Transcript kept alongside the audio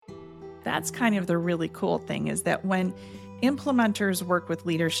That's kind of the really cool thing, is that when implementers work with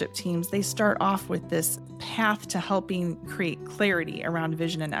leadership teams, they start off with this path to helping create clarity around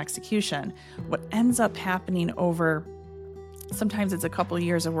vision and execution. What ends up happening over sometimes it's a couple of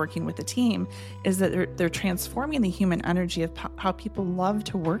years of working with the team is that they're transforming the human energy of how people love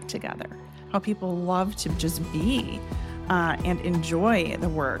to work together, how people love to just be and enjoy the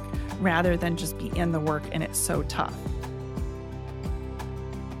work rather than just be in the work and it's so tough.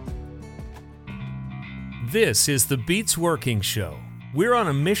 This is the Beats Working Show. We're on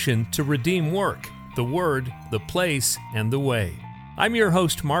a mission to redeem work, the word, the place, and the way. I'm your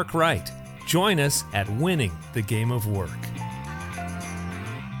host, Mark Wright. Join us at Winning the Game of Work.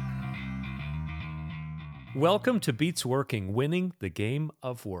 Welcome to Beats Working, Winning the Game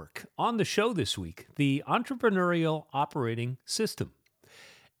of Work. On the show this week, the Entrepreneurial Operating System.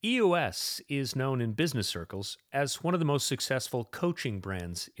 EOS is known in business circles as one of the most successful coaching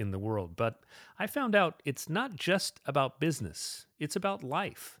brands in the world, but I found out it's not just about business, it's about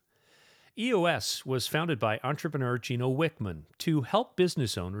life. EOS was founded by entrepreneur Gino Wickman to help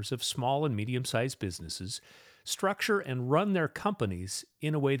business owners of small and medium-sized businesses structure and run their companies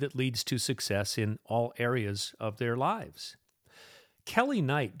in a way that leads to success in all areas of their lives. Kelly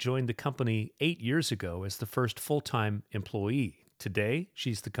Knight joined the company 8 years ago as the first full-time employee. Today,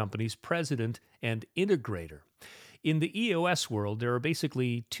 she's the company's president and integrator. In the EOS world, there are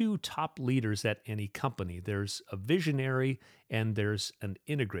basically two top leaders at any company. There's a visionary and there's an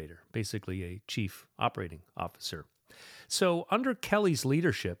integrator, basically a chief operating officer. So under Kelly's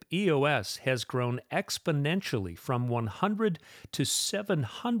leadership, EOS has grown exponentially from 100 to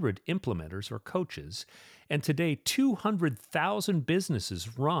 700 implementers or coaches, and today 200,000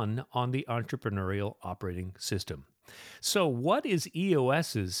 businesses run on the Entrepreneurial Operating System. So what is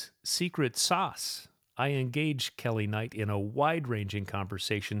EOS's secret sauce? I engage Kelly Knight in a wide-ranging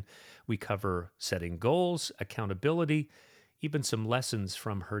conversation. We cover setting goals, accountability, even some lessons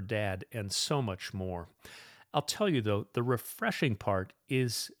from her dad, and so much more. I'll tell you, though, the refreshing part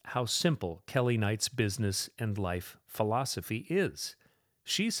is how simple Kelly Knight's business and life philosophy is.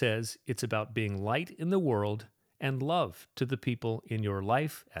 She says it's about being light in the world and love to the people in your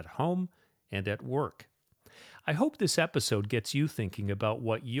life, at home, and at work. I hope this episode gets you thinking about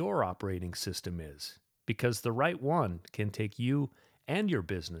what your operating system is, because the right one can take you and your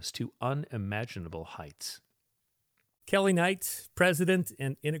business to unimaginable heights. Kelly Knight, president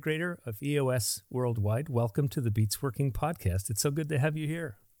and integrator of EOS Worldwide, welcome to the Beats Working podcast. It's so good to have you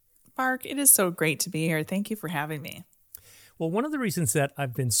here. Mark, it is so great to be here. Thank you for having me. Well, one of the reasons that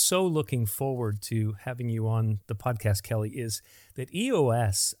I've been so looking forward to having you on the podcast, Kelly, is that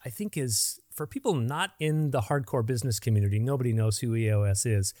EOS, I think, is, for people not in the hardcore business community, nobody knows who EOS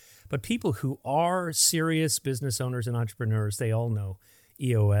is, but people who are serious business owners and entrepreneurs, they all know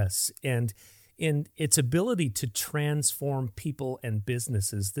EOS. And in its ability to transform people and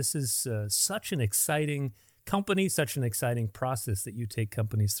businesses, this is such an exciting company, such an exciting process that you take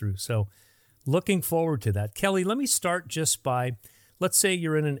companies through. So looking forward to that. Kelly, let me start just by, let's say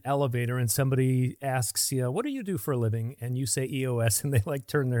you're in an elevator and somebody asks you, what do you do for a living? And you say EOS, and they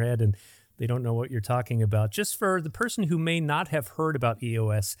turn their head and they don't know what you're talking about. Just for the person who may not have heard about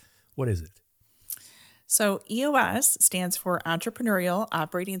EOS, what is it? So EOS stands for Entrepreneurial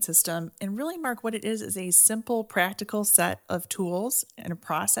Operating System. And really, Mark, what it is a simple, practical set of tools and a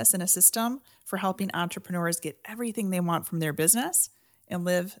process and a system for helping entrepreneurs get everything they want from their business and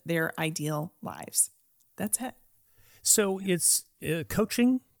live their ideal lives. That's it. So it's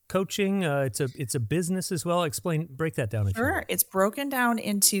coaching. It's a business as well. Break that down. Sure. It's broken down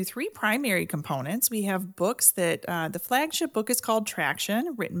into three primary components. We have books that the flagship book is called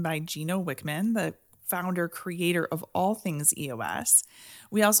Traction, written by Gino Wickman, the founder, creator of all things EOS.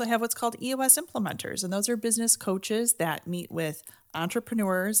 We also have what's called EOS implementers, and those are business coaches that meet with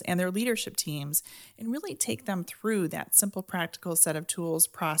entrepreneurs and their leadership teams and really take them through that simple, practical set of tools,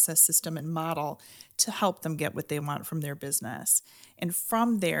 process, system, and model to help them get what they want from their business. And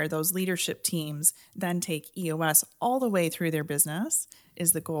from there, those leadership teams then take EOS all the way through their business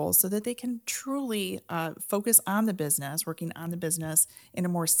is the goal, so that they can truly focus on the business, working on the business in a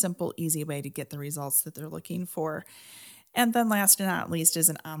more simple, easy way to get the results that they're looking for. And then last and not least is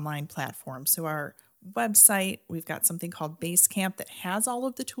an online platform. So our website, we've got something called Basecamp that has all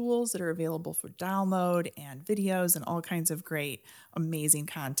of the tools that are available for download and videos and all kinds of great, amazing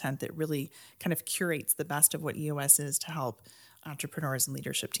content that really kind of curates the best of what EOS is to help entrepreneurs and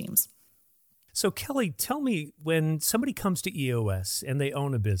leadership teams. So Kelly, tell me, when somebody comes to EOS and they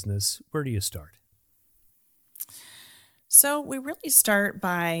own a business, where do you start? So we really start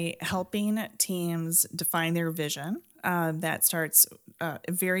by helping teams define their vision that starts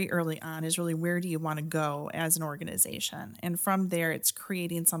very early on is really where do you want to go as an organization? And from there, it's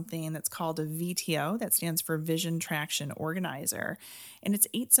creating something that's called a VTO, that stands for Vision Traction Organizer. And it's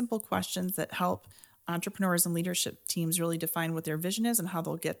 8 simple questions that help entrepreneurs and leadership teams really define what their vision is and how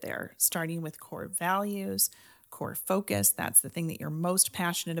they'll get there, starting with core values, core focus. That's the thing that you're most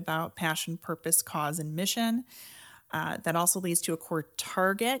passionate about: passion, purpose, cause, and mission. That also leads to a core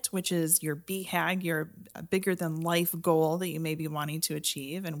target, which is your BHAG, your bigger than life goal that you may be wanting to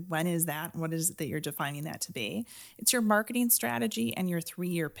achieve. And when is that? What is it that you're defining that to be? It's your marketing strategy and your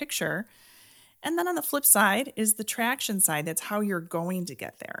 3-year picture. And then on the flip side is the traction side. That's how you're going to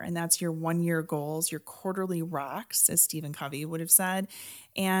get there. And that's your 1-year goals, your quarterly rocks, as Stephen Covey would have said.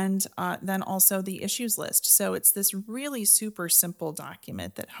 And then also the issues list. So it's this really super simple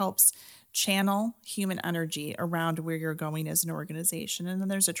document that helps channel human energy around where you're going as an organization. And then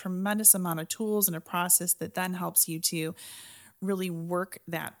there's a tremendous amount of tools and a process that then helps you to really work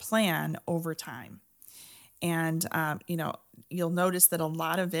that plan over time. And, you'll notice that a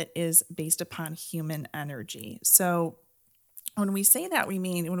lot of it is based upon human energy. So when we say that, we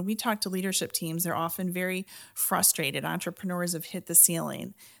mean when we talk to leadership teams, they're often very frustrated. Entrepreneurs have hit the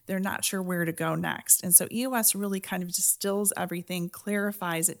ceiling. They're not sure where to go next. And so EOS really kind of distills everything,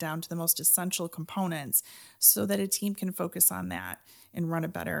 clarifies it down to the most essential components so that a team can focus on that and run a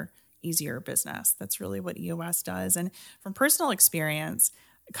better, easier business. That's really what EOS does. And from personal experience,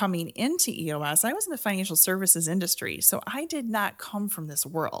 coming into EOS, I was in the financial services industry. So I did not come from this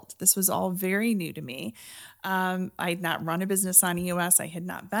world. This was all very new to me. I had not run a business on EOS. I had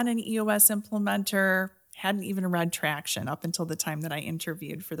not been an EOS implementer, hadn't even read Traction up until the time that I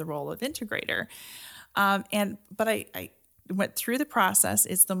interviewed for the role of integrator. But I went through the process.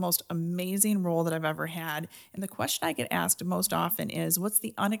 It's the most amazing role that I've ever had. And the question I get asked most often is, what's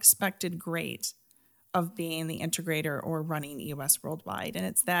the unexpected great of being the integrator or running EOS worldwide? And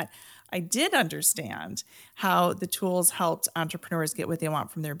it's that I did understand how the tools helped entrepreneurs get what they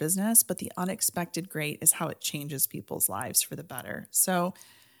want from their business, but the unexpected great is how it changes people's lives for the better. So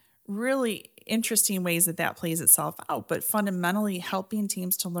really interesting ways that plays itself out, but fundamentally helping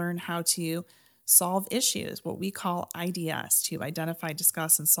teams to learn how to solve issues, what we call IDS, to identify,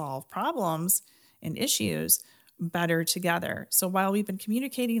 discuss, and solve problems and issues better together. So while we've been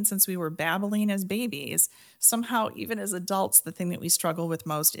communicating since we were babbling as babies, somehow even as adults, the thing that we struggle with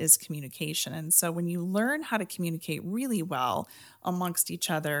most is communication. And so when you learn how to communicate really well amongst each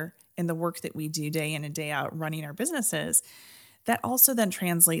other in the work that we do day in and day out running our businesses, that also then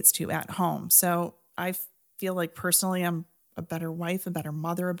translates to at home. So I feel like personally I'm a better wife, a better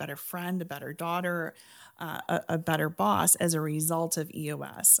mother, a better friend, a better daughter, a better boss as a result of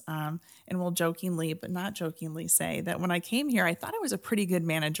EOS. And we'll jokingly, but not jokingly, say that when I came here, I thought I was a pretty good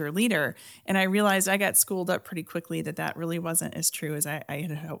manager leader. And I realized I got schooled up pretty quickly that really wasn't as true as I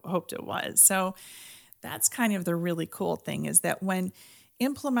had hoped it was. So that's kind of the really cool thing, is that when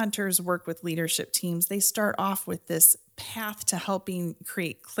implementers work with leadership teams, they start off with this path to helping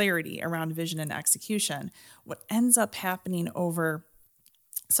create clarity around vision and execution. What ends up happening over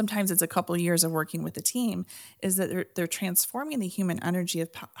sometimes it's a couple of years of working with the team is that they're transforming the human energy of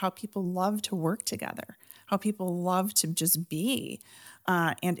how people love to work together, how people love to just be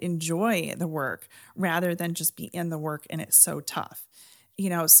and enjoy the work rather than just be in the work and it's so tough. In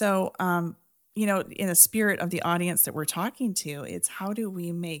the spirit of the audience that we're talking to, it's how do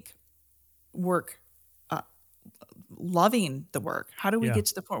we make work loving the work? How do we get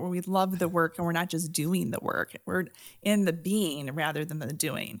to the point where we love the work and we're not just doing the work? We're in the being rather than the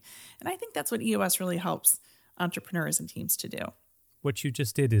doing. And I think that's what EOS really helps entrepreneurs and teams to do. What you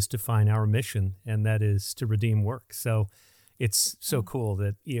just did is define our mission, and that is to redeem work. So it's so cool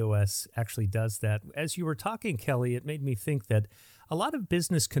that EOS actually does that. As you were talking, Kelly, it made me think that a lot of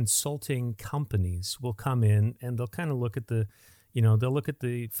business consulting companies will come in and they'll kind of look at they'll look at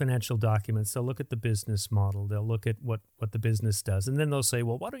the financial documents, they'll look at the business model, they'll look at what the business does, and then they'll say,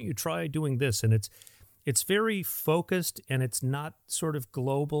 well, why don't you try doing this? And it's very focused and it's not sort of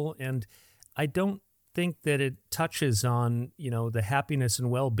global. And I don't think that it touches on, the happiness and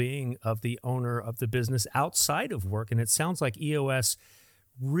well-being of the owner of the business outside of work. And it sounds like EOS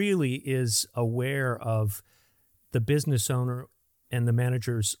really is aware of the business owner and the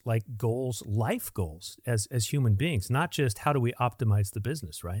manager's goals, life goals as human beings, not just how do we optimize the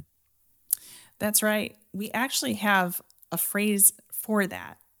business, right? That's right. We actually have a phrase for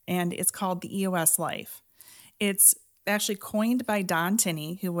that, and it's called the EOS life. It's actually coined by Don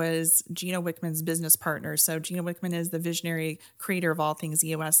Tinney, who was Gino Wickman's business partner. So Gino Wickman is the visionary creator of all things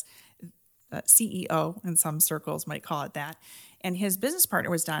EOS, CEO in some circles might call it that. And his business partner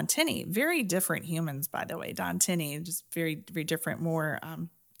was Don Tinney. Very different humans, by the way. Don Tinney, just very, very different, more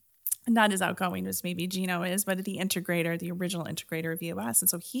not as outgoing as maybe Gino is, but the integrator, the original integrator of EOS. And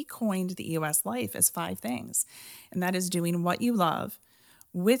so he coined the EOS life as 5 things. And that is doing what you love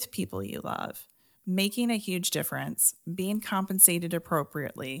with people you love, making a huge difference, being compensated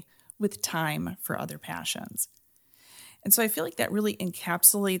appropriately, with time for other passions. And so I feel like that really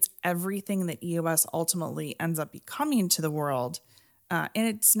encapsulates everything that EOS ultimately ends up becoming to the world. And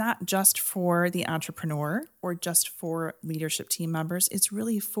it's not just for the entrepreneur or just for leadership team members. It's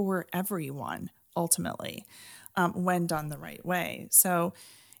really for everyone, ultimately, when done the right way. So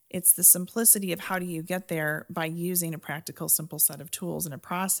it's the simplicity of how do you get there by using a practical, simple set of tools and a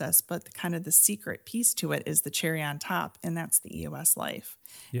process. But the secret piece to it is the cherry on top, and that's the EOS life.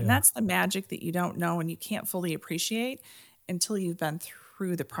 Yeah. And that's the magic that you don't know and you can't fully appreciate until you've been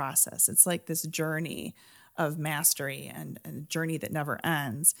through the process. It's like this journey of mastery and a journey that never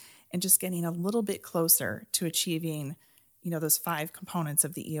ends, and just getting a little bit closer to achieving, those 5 components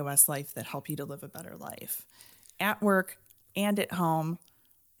of the EOS life that help you to live a better life at work and at home,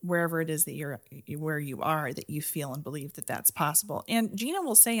 wherever it is that where you are, that you feel and believe that that's possible. And Gina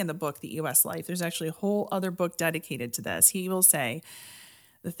will say in the book, The EOS Life, there's actually a whole other book dedicated to this. He will say,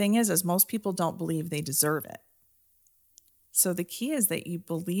 the thing is most people don't believe they deserve it. So the key is that you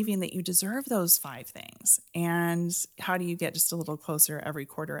believing that you deserve those 5 things. And how do you get just a little closer every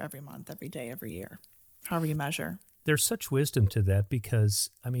quarter, every month, every day, every year, however you measure? There's such wisdom to that because,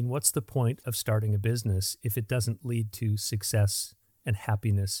 what's the point of starting a business if it doesn't lead to success and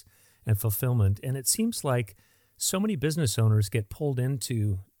happiness and fulfillment? And it seems like so many business owners get pulled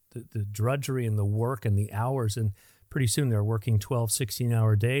into the drudgery and the work and the hours, and pretty soon they're working 12,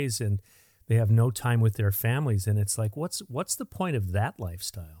 16-hour days and they have no time with their families. And it's like, what's the point of that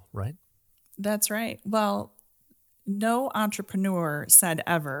lifestyle, right? That's right. Well, no entrepreneur said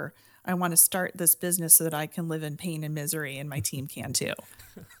ever, I want to start this business so that I can live in pain and misery and my team can too,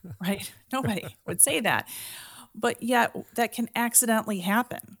 right? Nobody would say that. But yet that can accidentally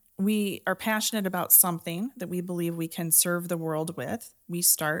happen. We are passionate about something that we believe we can serve the world with. We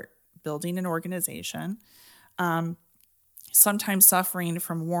start building an organization, sometimes suffering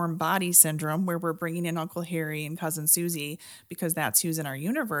from warm body syndrome, where we're bringing in Uncle Harry and Cousin Susie because that's who's in our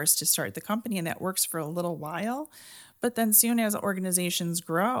universe to start the company, and that works for a little while. But then soon as organizations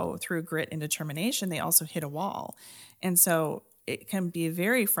grow through grit and determination, they also hit a wall. And so it can be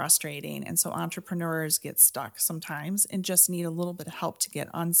very frustrating. And so entrepreneurs get stuck sometimes and just need a little bit of help to get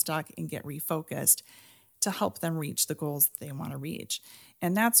unstuck and get refocused to help them reach the goals that they want to reach.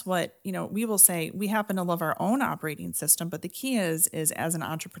 And that's what, we will say, we happen to love our own operating system, but the key is as an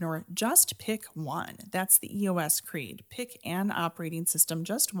entrepreneur, just pick one. That's the EOS creed. Pick an operating system,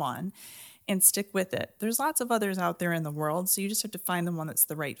 just one, and stick with it. There's lots of others out there in the world, so you just have to find the one that's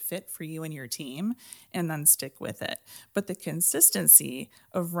the right fit for you and your team, and then stick with it. But the consistency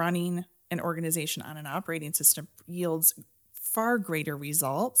of running an organization on an operating system yields far greater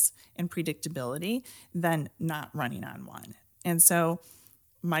results and predictability than not running on one. And so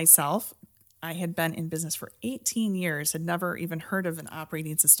myself, I had been in business for 18 years, had never even heard of an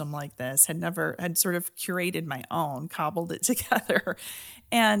operating system like this, had sort of curated my own, cobbled it together.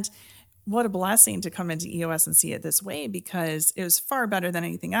 And what a blessing to come into EOS and see it this way, because it was far better than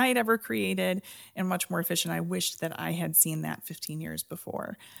anything I had ever created and much more efficient. I wished that I had seen that 15 years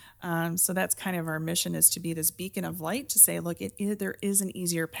before. So that's kind of our mission, is to be this beacon of light to say, look, there is an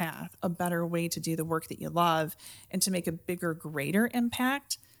easier path, a better way to do the work that you love and to make a bigger, greater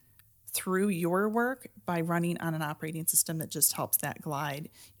impact through your work by running on an operating system that just helps that glide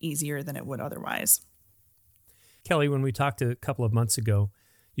easier than it would otherwise. Kelly, when we talked a couple of months ago,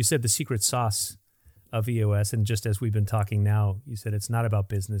 you said the secret sauce of EOS, and just as we've been talking now, you said it's not about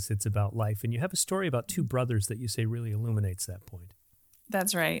business, it's about life. And you have a story about 2 brothers that you say really illuminates that point.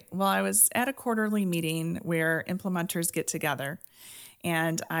 That's right. Well, I was at a quarterly meeting where implementers get together,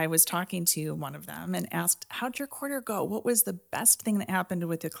 and I was talking to one of them and asked, how'd your quarter go? What was the best thing that happened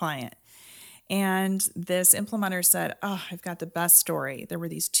with the client? And this implementer said, I've got the best story. There were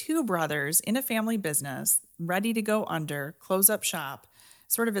these 2 brothers in a family business, ready to go under, close up shop.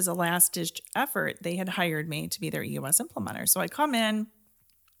 Sort of as a last-ditch effort, they had hired me to be their EOS implementer. So I come in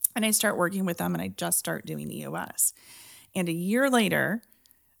and I start working with them, and I just start doing EOS. And a year later,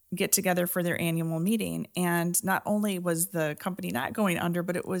 get together for their annual meeting. And not only was the company not going under,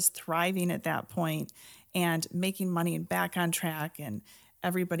 but it was thriving at that point and making money and back on track. And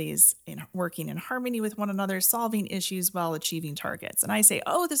everybody's working in harmony with one another, solving issues while achieving targets. And I say,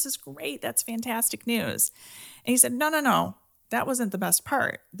 oh, this is great. That's fantastic news. And he said, no. That wasn't the best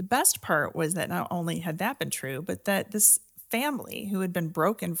part. The best part was that not only had that been true, but that this family who had been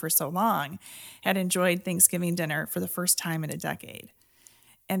broken for so long had enjoyed Thanksgiving dinner for the first time in a decade.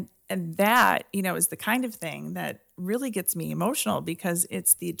 And that, is the kind of thing that really gets me emotional because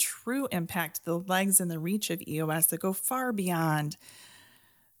it's the true impact, the legs and the reach of EOS that go far beyond,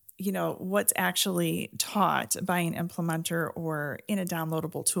 what's actually taught by an implementer or in a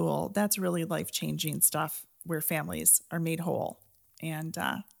downloadable tool. That's really life-changing stuff where families are made whole. And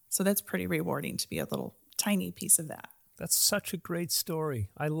so that's pretty rewarding to be a little tiny piece of that. That's such a great story.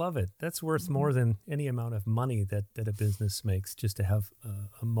 I love it. That's worth more than any amount of money that a business makes just to have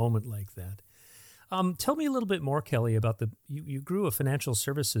a moment like that. Tell me a little bit more, Kelly, about you grew a financial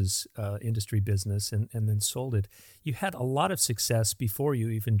services industry business and then sold it. You had a lot of success before you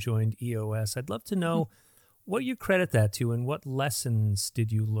even joined EOS. I'd love to know what you credit that to and what lessons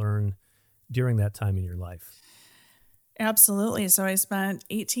did you learn during that time in your life? Absolutely. So I spent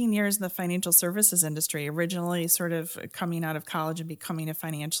 18 years in the financial services industry, originally sort of coming out of college and becoming a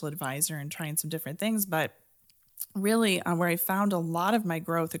financial advisor and trying some different things. But really, where I found a lot of my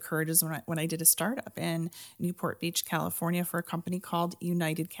growth occurred is when I did a startup in Newport Beach, California, for a company called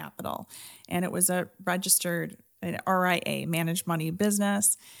United Capital. And it was an RIA, managed money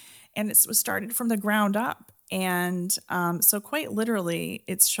business. And it was started from the ground up. And so quite literally,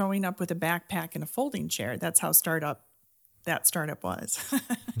 it's showing up with a backpack and a folding chair. That's how that startup was.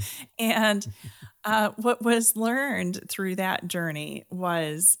 And what was learned through that journey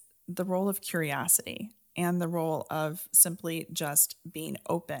was the role of curiosity and the role of simply just being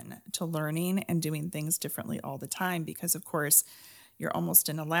open to learning and doing things differently all the time. Because, of course, you're almost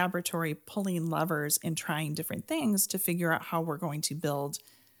in a laboratory pulling levers and trying different things to figure out how we're going to build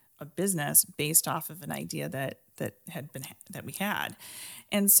a business based off of an idea that we had.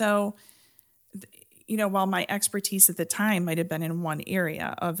 And so, while my expertise at the time might have been in one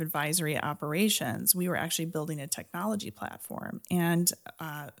area of advisory operations, we were actually building a technology platform. And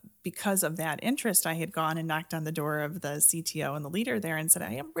because of that interest, I had gone and knocked on the door of the CTO and the leader there and said,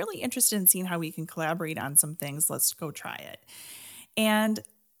 I am really interested in seeing how we can collaborate on some things. Let's go try it. And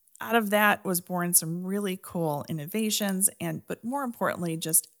out of that was born some really cool innovations, but more importantly,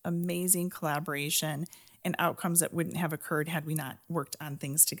 just amazing collaboration and outcomes that wouldn't have occurred had we not worked on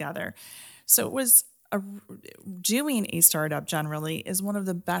things together. So it was doing a startup generally is one of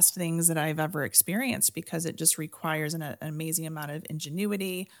the best things that I've ever experienced because it just requires an amazing amount of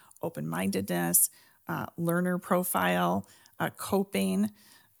ingenuity, open-mindedness, learner profile, coping,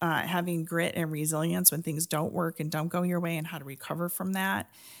 having grit and resilience when things don't work and don't go your way and how to recover from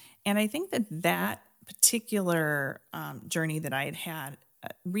that. And I think that particular journey that I had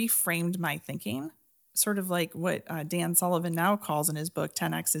reframed my thinking, sort of like what Dan Sullivan now calls in his book,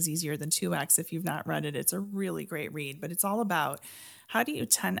 10X is easier than 2X. If you've not read it, it's a really great read, but it's all about how do you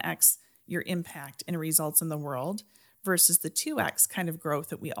 10X your impact and results in the world versus the 2X kind of growth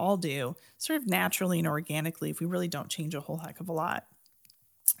that we all do sort of naturally and organically if we really don't change a whole heck of a lot.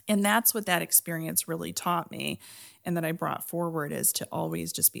 And that's what that experience really taught me and that I brought forward is to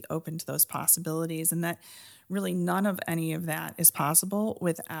always just be open to those possibilities and that really none of any of that is possible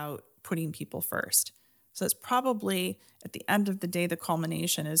without putting people first. So it's probably at the end of the day, the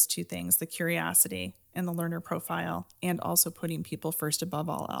culmination is two things, the curiosity and the learner profile, and also putting people first above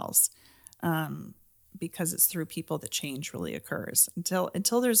all else. Because it's through people that change really occurs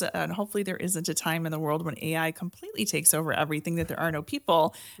until there's and hopefully there isn't a time in the world when AI completely takes over everything, that there are no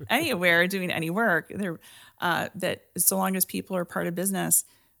people anywhere doing any work there, that so long as people are part of business,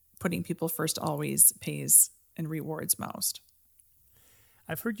 putting people first always pays and rewards most.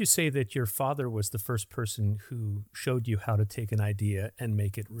 I've heard you say that your father was the first person who showed you how to take an idea and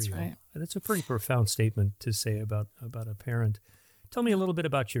make it real. That's right. That's a pretty profound statement to say about a parent. Tell me a little bit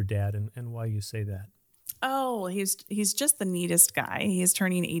about your dad and why you say that. Oh, he's just the neatest guy. He's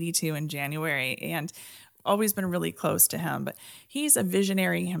turning 82 in January and always been really close to him, but he's a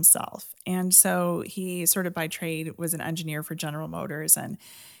visionary himself. And so he sort of by trade was an engineer for General Motors, and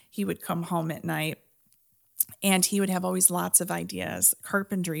he would come home at night and he would have always lots of ideas,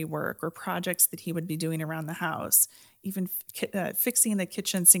 carpentry work or projects that he would be doing around the house, even fixing the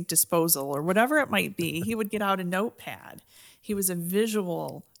kitchen sink disposal or whatever it might be. He would get out a notepad. He was a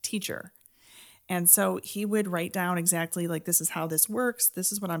visual teacher. And so he would write down exactly like, this is how this works.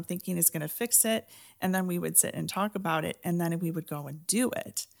 This is what I'm thinking is going to fix it. And then we would sit and talk about it. And then we would go and do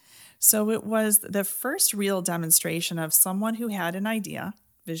it. So it was the first real demonstration of someone who had an idea,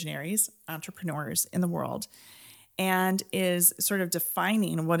 visionaries, entrepreneurs in the world, and is sort of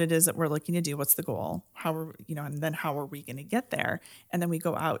defining what it is that we're looking to do. What's the goal? And then how are we going to get there? And then we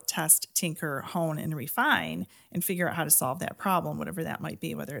go out, test, tinker, hone, and refine and figure out how to solve that problem, whatever that might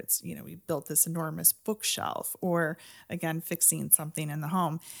be, whether it's, we built this enormous bookshelf or, again, fixing something in the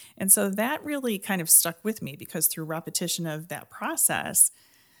home. And so that really kind of stuck with me because through repetition of that process,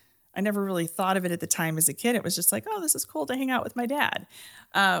 I never really thought of it at the time as a kid. It was just like, oh, this is cool to hang out with my dad.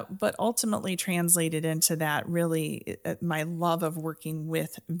 But ultimately translated into that really my love of working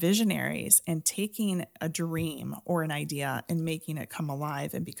with visionaries and taking a dream or an idea and making it come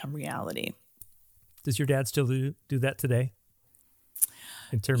alive and become reality. Does your dad still do that today?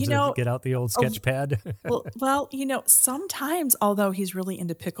 In terms of get out the old sketch pad? well, sometimes, although he's really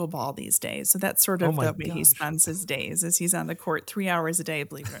into pickleball these days, so that's sort of the way he spends his days, is he's on the court 3 hours a day,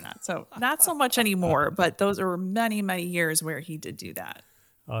 believe it or not. So not so much anymore, but those are many, many years where he did do that.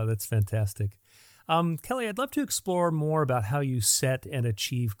 Oh, that's fantastic. Kelly, I'd love to explore more about how you set and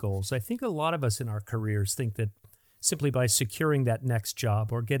achieve goals. I think a lot of us in our careers think that simply by securing that next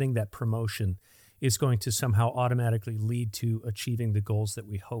job or getting that promotion is going to somehow automatically lead to achieving the goals that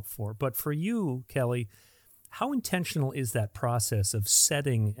we hope for. But for you, Kelly, how intentional is that process of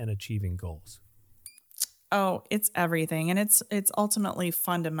setting and achieving goals? Oh, it's everything. And it's ultimately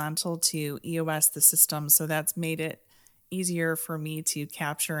fundamental to EOS, the system. So that's made it easier for me to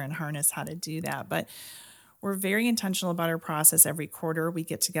capture and harness how to do that. But we're very intentional about our process. Every quarter, we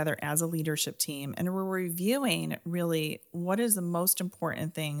get together as a leadership team and we're reviewing really what is the most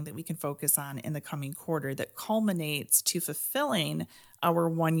important thing that we can focus on in the coming quarter that culminates to fulfilling our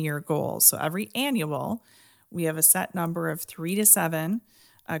 1-year goals. So every annual, we have a set number of 3 to 7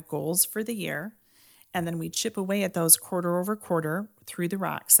 goals for the year. And then we chip away at those quarter over quarter through the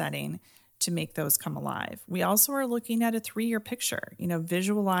rock setting to make those come alive. We also are looking at a 3-year picture,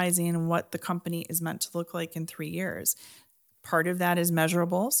 visualizing what the company is meant to look like in 3 years. Part of that is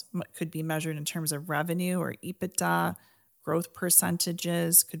measurables, could be measured in terms of revenue or EBITDA, growth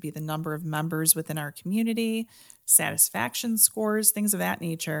percentages, could be the number of members within our community, satisfaction scores, things of that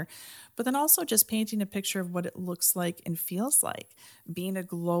nature. But then also just painting a picture of what it looks like and feels like being a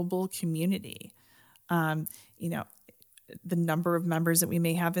global community. The number of members that we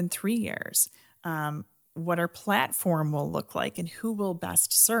may have in 3 years, what our platform will look like and who will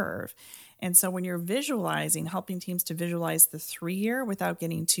best serve. And so when you're visualizing, helping teams to visualize the 3-year without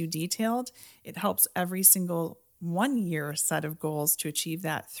getting too detailed, it helps every single 1-year set of goals to achieve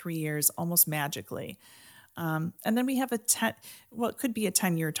that 3 years almost magically. And then we have it could be a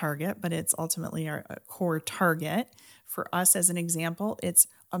 10-year target, but it's ultimately our core target. For us, as an example, it's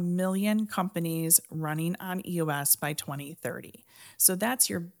 1 million companies running on EOS by 2030. So that's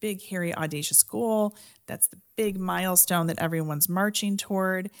your big, hairy, audacious goal. That's the big milestone that everyone's marching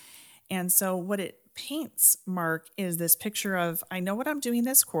toward. And so what it paints, Mark, is this picture of, I know what I'm doing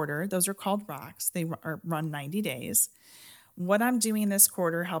this quarter. Those are called rocks. They run 90 days. What I'm doing this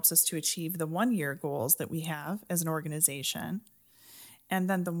quarter helps us to achieve the 1-year goals that we have as an organization. And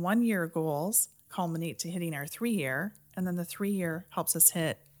then the 1-year goals culminate to hitting our 3-year. And then the 3-year helps us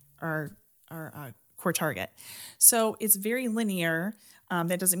hit our core target. So it's very linear.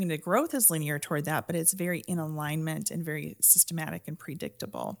 That doesn't mean the growth is linear toward that, but it's very in alignment and very systematic and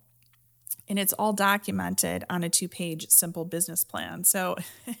predictable. And it's all documented on a 2-page simple business plan. So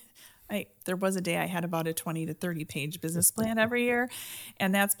there was a day I had about a 20 to 30-page business plan every year,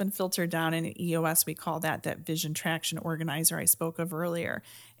 and that's been filtered down in EOS. We call that vision traction organizer I spoke of earlier.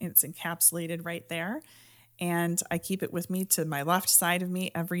 And it's encapsulated right there. And I keep it with me to my left side of me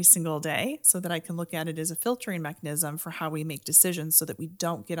every single day so that I can look at it as a filtering mechanism for how we make decisions so that we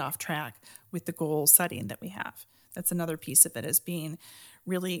don't get off track with the goal setting that we have. That's another piece of it, is being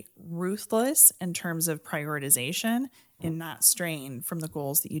really ruthless in terms of prioritization and not straying from the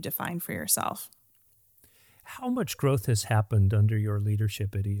goals that you define for yourself. How much growth has happened under your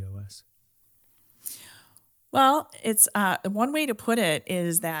leadership at EOS? Well, it's one way to put it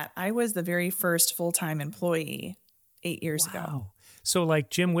is that I was the very first full-time employee 8 years ago. So like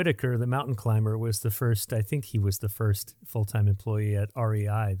Jim Whittaker, the mountain climber, was the first, I think he was the first full-time employee at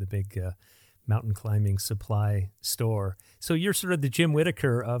REI, the big mountain climbing supply store. So you're sort of the Jim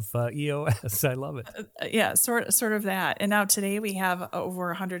Whittaker of EOS. I love it. Yeah, sort of that. And now today we have over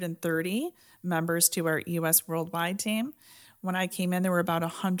 130 members to our EOS Worldwide team. When I came in, there were about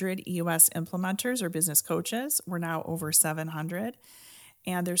 100 EOS implementers or business coaches. We're now over 700.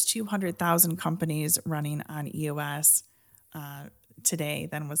 And there's 200,000 companies running on EOS today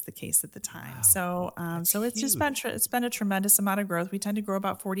than was the case at the time. Wow. So it's huge. It's been a tremendous amount of growth. We tend to grow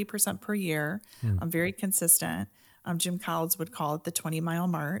about 40% per year. I'm very consistent. Jim Collins would call it the 20-mile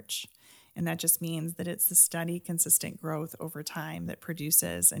march. And that just means that it's the steady, consistent growth over time that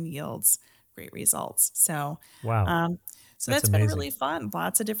produces and yields great results. Wow, Um, so that's that's been amazing. really fun.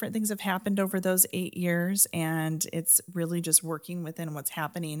 Lots of different things have happened over those 8 years, and it's really just working within what's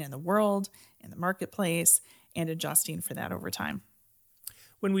happening in the world, in the marketplace, and adjusting for that over time.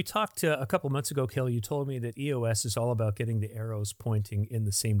 When we talked a couple months ago, Kelly, you told me that EOS is all about getting the arrows pointing in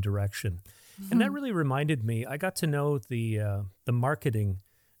the same direction, and that really reminded me. I got to know the marketing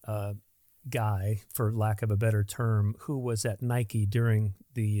uh, guy, for lack of a better term, who was at Nike during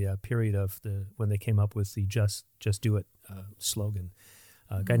the period of the when they came up with the "Just Do It" slogan.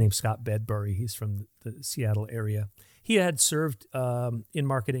 A guy named Scott Bedbury. He's from the Seattle area. He had served in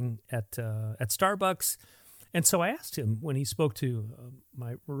marketing at Starbucks. And so I asked him when he spoke to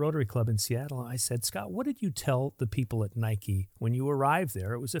my Rotary Club in Seattle, I said, Scott, what did you tell the people at Nike when you arrived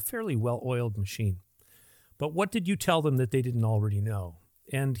there? It was a fairly well oiled machine. But what did you tell them that they didn't already know?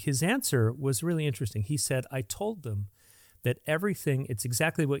 And his answer was really interesting. He said, I told them that everything, it's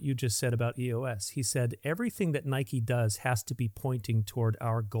exactly what you just said about EOS. He said, everything that Nike does has to be pointing toward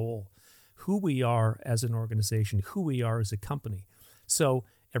our goal, who we are as an organization, who we are as a company. So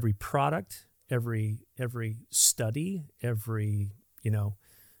every product, every study, every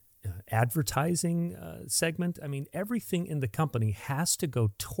advertising segment. I mean, everything in the company has to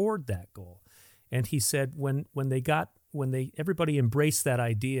go toward that goal. And he said when everybody embraced that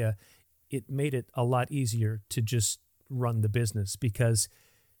idea, it made it a lot easier to just run the business, because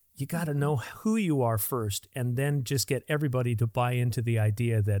you got to know who you are first, and then just get everybody to buy into the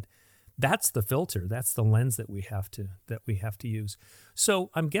idea that that's the filter, that's the lens that we have to use. So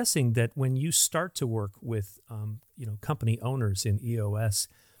I'm guessing that when you start to work with company owners in EOS,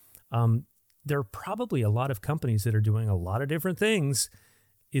 there are probably a lot of companies that are doing a lot of different things.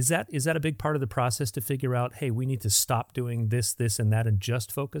 Is that a big part of the process to figure out, hey, we need to stop doing this, and that, and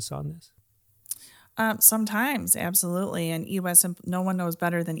just focus on this? Sometimes, absolutely. And no one knows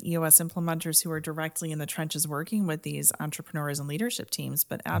better than EOS implementers who are directly in the trenches working with these entrepreneurs and leadership teams.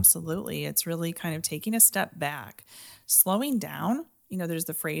 But absolutely, it's really kind of taking a step back, slowing down. There's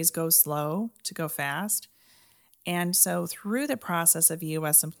the phrase go slow to go fast. And so through the process of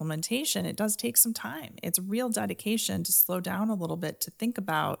EOS implementation, it does take some time. It's real dedication to slow down a little bit, to think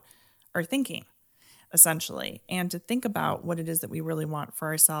about our thinking, essentially, and to think about what it is that we really want for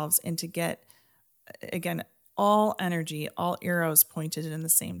ourselves, and to get, again, all energy, all arrows pointed in the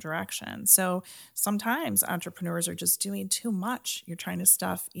same direction. So sometimes entrepreneurs are just doing too much. You're trying to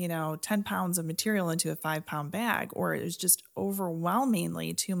stuff, 10 pounds of material into a 5-pound bag, or it's just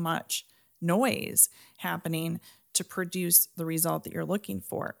overwhelmingly too much noise happening to produce the result that you're looking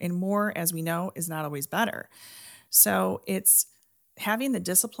for. And more, as we know, is not always better. So it's having the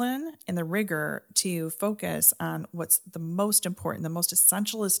discipline and the rigor to focus on what's the most important, the most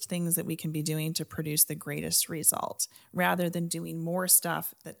essentialist things that we can be doing to produce the greatest result, rather than doing more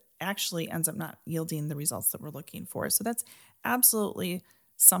stuff that actually ends up not yielding the results that we're looking for. So that's absolutely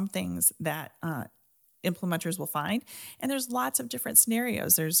some things that implementers will find. And there's lots of different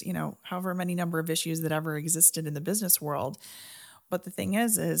scenarios. There's, however many number of issues that ever existed in the business world. But the thing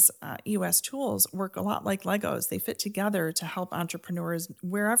is EOS tools work a lot like Legos. They fit together to help entrepreneurs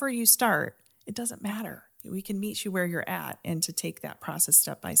wherever you start. It doesn't matter. We can meet you where you're at, and to take that process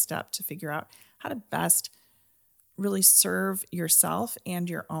step by step to figure out how to best really serve yourself and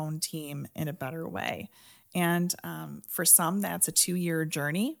your own team in a better way. And for some, that's a 2-year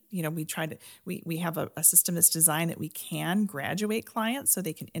journey. We have a system that's designed that we can graduate clients so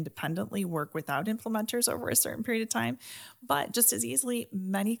they can independently work without implementers over a certain period of time. But just as easily,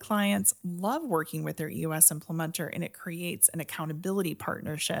 many clients love working with their EOS implementer, and it creates an accountability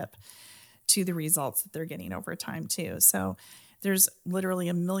partnership to the results that they're getting over time too. So there's literally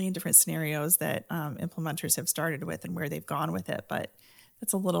a million different scenarios that implementers have started with and where they've gone with it. But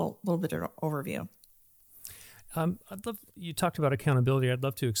that's a little bit of an overview. You talked about accountability. I'd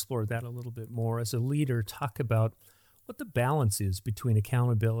love to explore that a little bit more. As a leader, talk about what the balance is between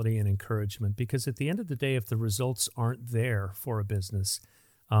accountability and encouragement. Because at the end of the day, if the results aren't there for a business,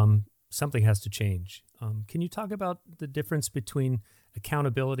 something has to change. Can you talk about the difference between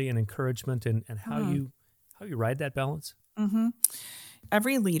accountability and encouragement, and how you ride that balance? Mm-hmm.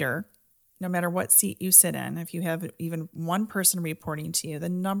 Every leader, no matter what seat you sit in, if you have even one person reporting to you, the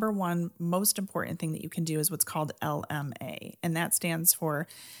number one most important thing that you can do is what's called LMA. And that stands for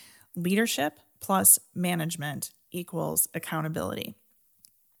leadership plus management equals accountability.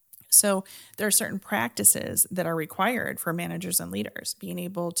 So there are certain practices that are required for managers and leaders, being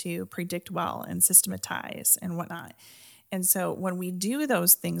able to predict well and systematize and whatnot. And so when we do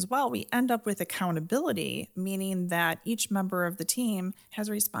those things well, we end up with accountability, meaning that each member of the team has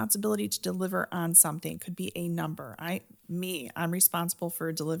a responsibility to deliver on something. It could be a number. I'm responsible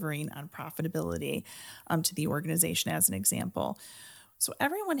for delivering on profitability to the organization as an example. So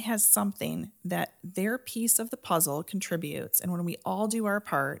everyone has something that their piece of the puzzle contributes. And when we all do our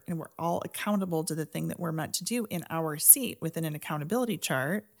part and we're all accountable to the thing that we're meant to do in our seat within an accountability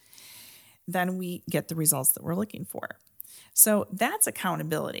chart, then we get the results that we're looking for. So that's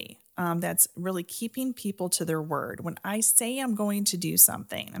accountability. That's really keeping people to their word. When I say I'm going to do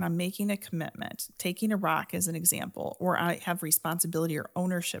something and I'm making a commitment, taking a rock as an example, or I have responsibility or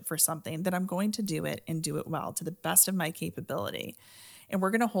ownership for something, that I'm going to do it and do it well to the best of my capability. And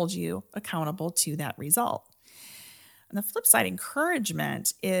we're going to hold you accountable to that result. On the flip side,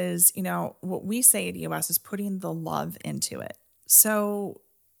 encouragement is, what we say at EOS is putting the love into it. So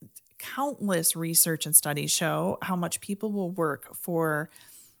countless research and studies show how much people will work for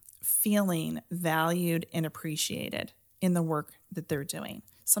feeling valued and appreciated in the work that they're doing,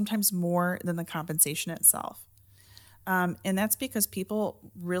 sometimes more than the compensation itself. And that's because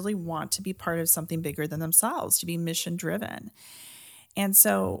people really want to be part of something bigger than themselves, to be mission driven. And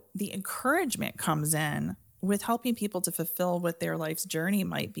so the encouragement comes in with helping people to fulfill what their life's journey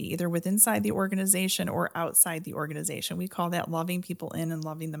might be, either within inside the organization or outside the organization. We call that loving people in and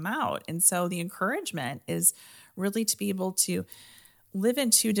loving them out. And so the encouragement is really to be able to live in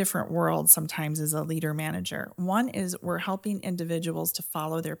two different worlds sometimes as a leader manager. One is we're helping individuals to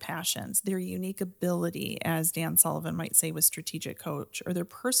follow their passions, their unique ability, as Dan Sullivan might say with strategic coach, or their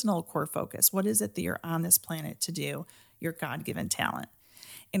personal core focus. What is it that you're on this planet to do? Your God-given talent.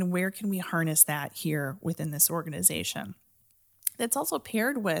 And where can we harness that here within this organization? That's also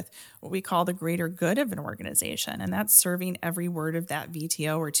paired with what we call the greater good of an organization, and that's serving every word of that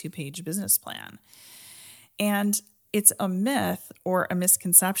VTO or 2-page business plan. And it's a myth or a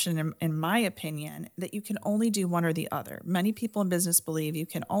misconception, in my opinion, that you can only do one or the other. Many people in business believe you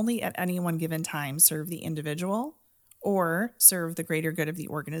can only at any one given time serve the individual or serve the greater good of the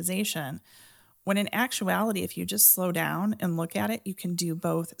organization. When in actuality, if you just slow down and look at it, you can do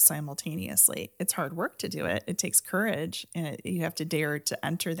both simultaneously. It's hard work to do it. It takes courage, and you have to dare to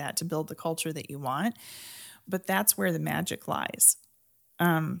enter that to build the culture that you want. But that's where the magic lies.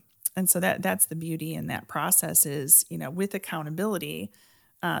 And so that's the beauty in that process is, with accountability,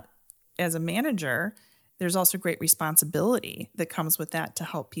 as a manager, there's also great responsibility that comes with that to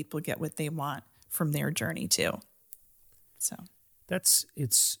help people get what they want from their journey too. So.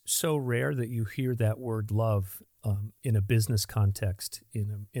 It's so rare that you hear that word love in a business context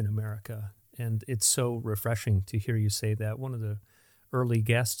in America. And it's so refreshing to hear you say that. One of the early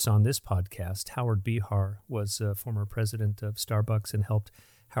guests on this podcast, Howard Behar, was a former president of Starbucks and helped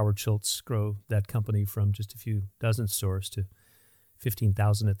Howard Schultz grow that company from just a few dozen stores to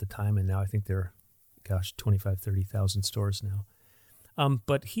 15,000 at the time. And now I think they're, 25, 30,000 stores now.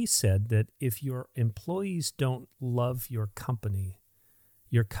 But he said that if your employees don't love your company,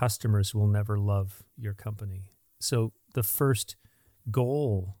 your customers will never love your company. So the first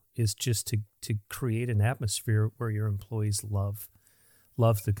goal is just to create an atmosphere where your employees love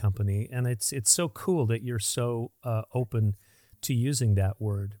the company. And it's so cool that you're so open to using that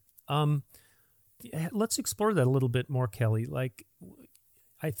word. Let's explore that a little bit more, Kelly. Like,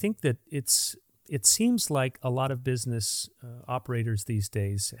 I think that it seems like a lot of business operators these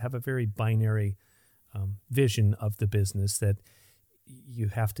days have a very binary vision of the business, that you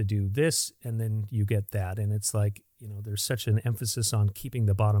have to do this and then you get that. And it's like, there's such an emphasis on keeping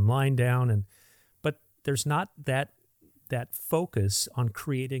the bottom line down, but there's not that focus on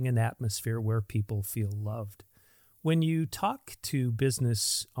creating an atmosphere where people feel loved. When you talk to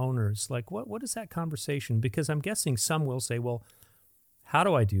business owners, like what is that conversation? Because I'm guessing some will say, well, how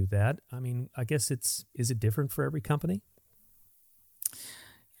do I do that? I mean, I guess is it different for every company?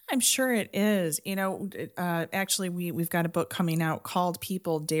 I'm sure it is. Actually, we've got a book coming out called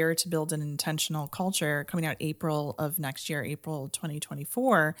People Dare to Build an Intentional Culture, coming out April of next year, April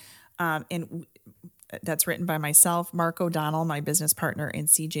 2024. And that's written by myself, Mark O'Donnell, my business partner, and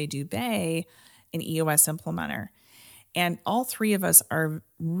CJ Dubay, an EOS implementer. And all three of us are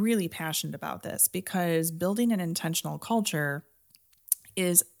really passionate about this because building an intentional culture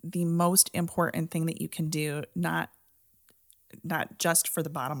is the most important thing that you can do, not just for the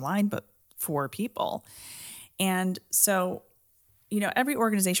bottom line, but for people. And so, every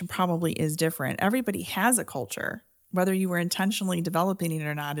organization probably is different. Everybody has a culture. Whether you were intentionally developing it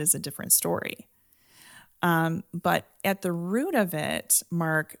or not is a different story. But at the root of it,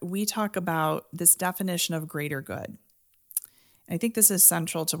 Mark, we talk about this definition of greater good. And I think this is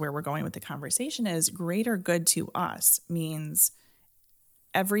central to where we're going with the conversation is greater good to us means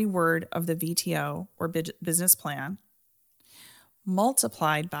every word of the VTO or business plan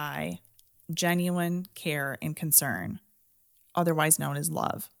multiplied by genuine care and concern, otherwise known as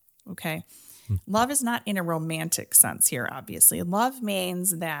love. Okay. Love is not in a romantic sense here, obviously. Love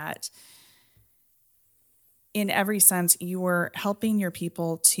means that in every sense, you are helping your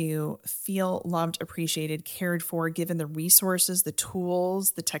people to feel loved, appreciated, cared for, given the resources, the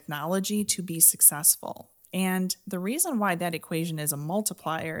tools, the technology to be successful. And the reason why that equation is a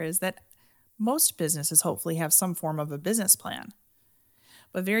multiplier is that most businesses hopefully have some form of a business plan,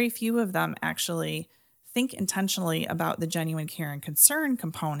 but very few of them actually think intentionally about the genuine care and concern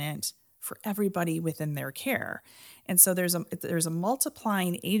component for everybody within their care. And so there's a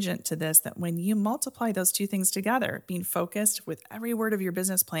multiplying agent to this, that when you multiply those two things together, being focused with every word of your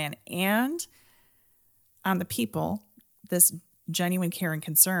business plan and on the people, this genuine care and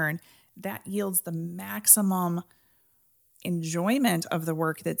concern, that yields the maximum enjoyment of the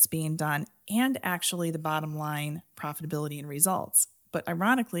work that's being done and actually the bottom line profitability and results. But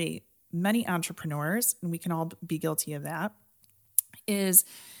ironically, many entrepreneurs, and we can all be guilty of that, is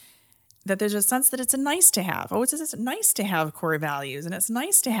that there's a sense that it's a nice to have. Oh, it's nice to have core values, and it's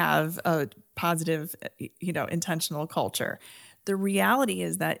nice to have a positive, intentional culture. The reality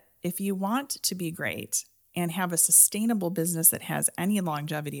is that if you want to be great and have a sustainable business that has any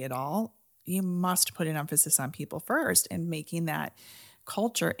longevity at all, you must put an emphasis on people first and making that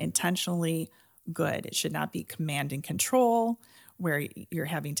culture intentionally good. It should not be command and control, where you're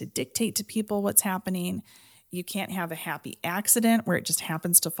having to dictate to people what's happening. You can't have a happy accident where it just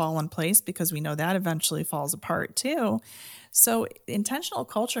happens to fall in place, because we know that eventually falls apart too. So intentional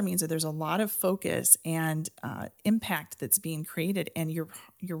culture means that there's a lot of focus and impact that's being created, and you're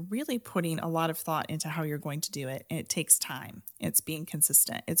really putting a lot of thought into how you're going to do it. And it takes time. It's being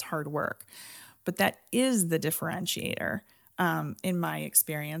consistent. It's hard work. But that is the differentiator. In my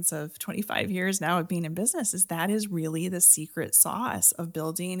experience of 25 years now of being in business, is that is really the secret sauce of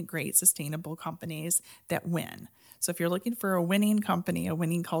building great sustainable companies that win. So if you're looking for a winning company, a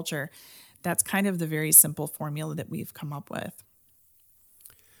winning culture, that's kind of the very simple formula that we've come up with.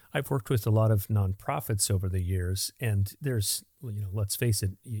 I've worked with a lot of nonprofits over the years, and there's, let's face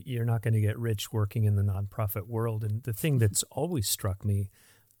it, you're not going to get rich working in the nonprofit world. And the thing that's always struck me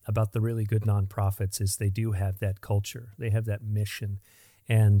about the really good nonprofits is they do have that culture. They have that mission.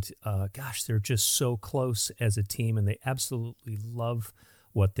 And they're just so close as a team, and they absolutely love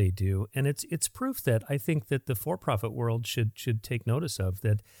what they do. And it's proof that I think that the for-profit world should take notice of,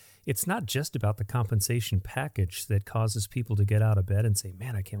 that it's not just about the compensation package that causes people to get out of bed and say,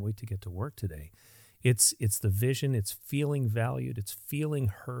 man, I can't wait to get to work today. It's the vision, it's feeling valued, it's feeling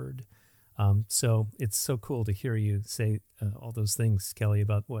heard. So it's so cool to hear you say all those things, Kelly,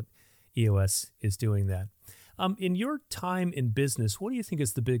 about what EOS is doing that. In your time in business, what do you think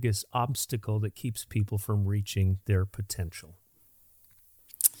is the biggest obstacle that keeps people from reaching their potential?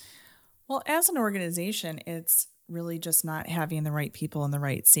 Well, as an organization, it's really just not having the right people in the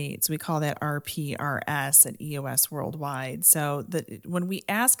right seats. We call that RPRS at EOS Worldwide. So that when we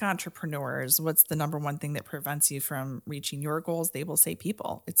ask entrepreneurs, what's the number one thing that prevents you from reaching your goals, they will say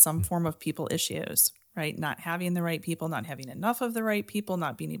people. It's some form of people issues, right? Not having the right people, not having enough of the right people,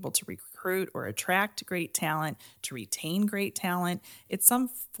 not being able to recruit or attract great talent, to retain great talent. It's some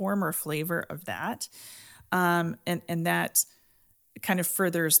form or flavor of that. And that kind of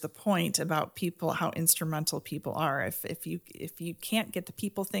furthers the point about people, how instrumental people are. If you can't get the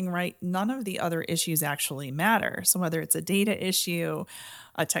people thing right, none of the other issues actually matter. So whether it's a data issue,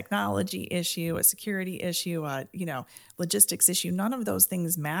 a technology issue, a security issue, logistics issue, none of those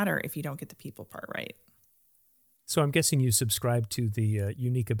things matter if you don't get the people part right. So I'm guessing you subscribe to the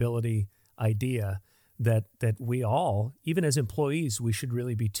unique ability idea that we all, even as employees, we should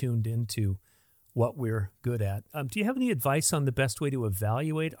really be tuned into what we're good at. Do you have any advice on the best way to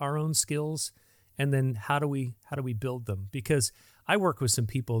evaluate our own skills, and then how do we build them? Because I work with some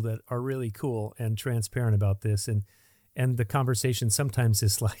people that are really cool and transparent about this, and the conversation sometimes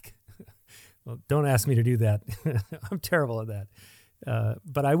is like, well, don't ask me to do that. I'm terrible at that,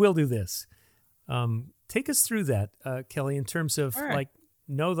 but I will do this. Take us through that, Kelly, in terms of Sure.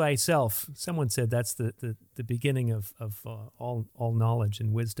 know thyself. Someone said that's the beginning of all knowledge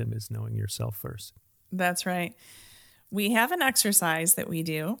and wisdom is knowing yourself first. That's right. We have an exercise that we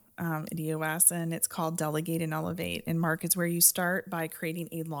do at EOS, and it's called Delegate and Elevate. And Mark, is where you start by creating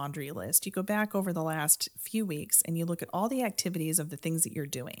a laundry list. You go back over the last few weeks and you look at all the activities of the things that you're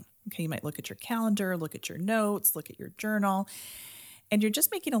doing. Okay, you might look at your calendar, look at your notes, look at your journal. And you're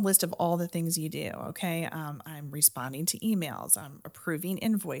just making a list of all the things you do. Okay. I'm responding to emails, I'm approving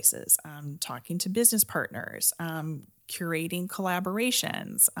invoices, I'm talking to business partners, curating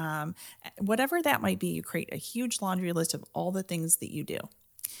collaborations, whatever that might be. You create a huge laundry list of all the things that you do.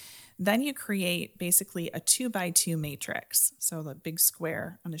 Then you create basically a 2x2 matrix. So the big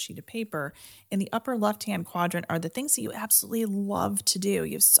square on a sheet of paper. In the upper left-hand quadrant are the things that you absolutely love to do.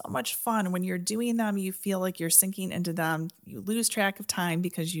 You have so much fun. When you're doing them, you feel like you're sinking into them. You lose track of time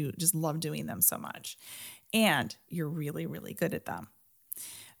because you just love doing them so much. And you're really, really good at them.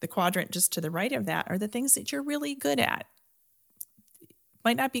 The quadrant just to the right of that are the things that you're really good at.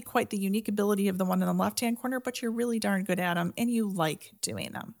 Might not be quite the unique ability of the one in the left-hand corner, but you're really darn good at them and you like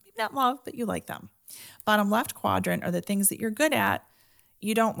doing them. Maybe not love, but you like them. Bottom left quadrant are the things that you're good at,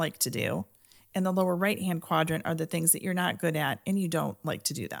 you don't like to do. And the lower right-hand quadrant are the things that you're not good at and you don't like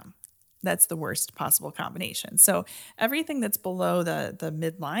to do them. That's the worst possible combination. So everything that's below the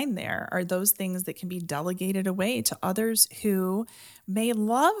midline there are those things that can be delegated away to others who may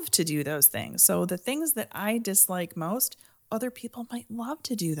love to do those things. So the things that I dislike most, other people might love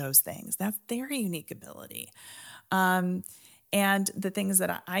to do those things. That's their unique ability. And the things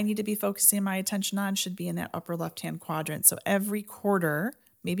that I need to be focusing my attention on should be in that upper left-hand quadrant. So every quarter,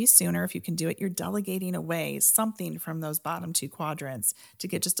 maybe sooner if you can do it, you're delegating away something from those bottom two quadrants to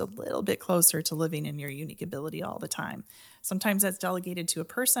get just a little bit closer to living in your unique ability all the time. Sometimes that's delegated to a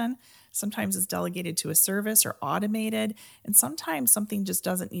person, sometimes it's delegated to a service or automated, and sometimes something just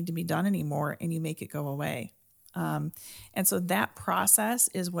doesn't need to be done anymore and you make it go away. And so that process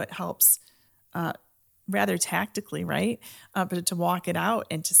is what helps rather tactically, right? But to walk it out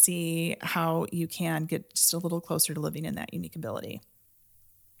and to see how you can get just a little closer to living in that unique ability.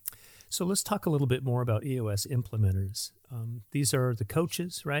 So let's talk a little bit more about EOS implementers. These are the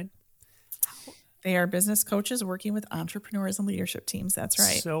coaches, right? They are business coaches working with entrepreneurs and leadership teams. That's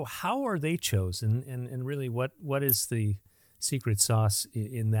right. So how are they chosen? And really, what is the secret sauce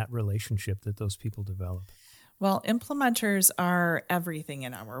in that relationship that those people develop? Well, implementers are everything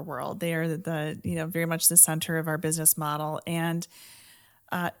in our world. They are the very much the center of our business model, and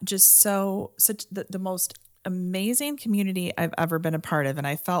such the most amazing community I've ever been a part of. And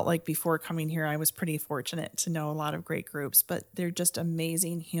I felt like before coming here, I was pretty fortunate to know a lot of great groups, but they're just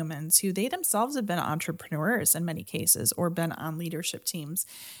amazing humans who they themselves have been entrepreneurs in many cases, or been on leadership teams,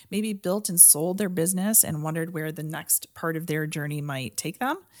 maybe built and sold their business and wondered where the next part of their journey might take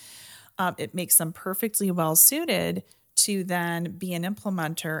them. It makes them perfectly well suited to then be an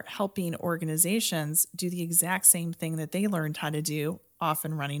implementer, helping organizations do the exact same thing that they learned how to do,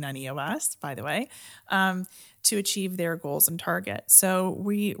 often running on EOS, by the way, to achieve their goals and targets. So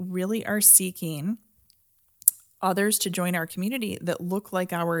we really are seeking others to join our community that look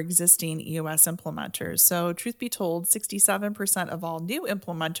like our existing EOS implementers. So truth be told, 67% of all new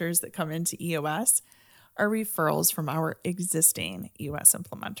implementers that come into EOS are referrals from our existing EOS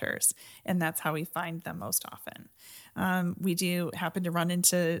implementers. And that's how we find them most often. We do happen to run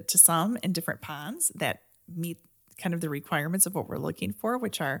into some in different ponds that meet kind of the requirements of what we're looking for,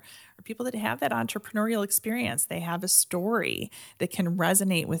 which are people that have that entrepreneurial experience. They have a story that can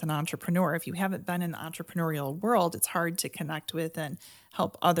resonate with an entrepreneur. If you haven't been in the entrepreneurial world, it's hard to connect with and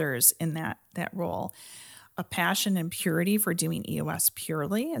help others in that role. A passion and purity for doing EOS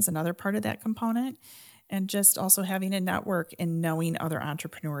purely is another part of that component. And just also having a network and knowing other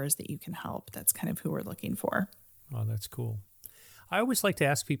entrepreneurs that you can help. That's kind of who we're looking for. Oh, that's cool. I always like to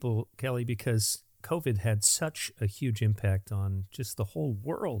ask people, Kelly, because COVID had such a huge impact on just the whole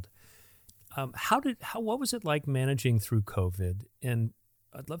world. What was it like managing through COVID? And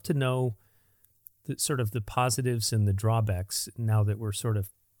I'd love to know the positives and the drawbacks now that we're sort of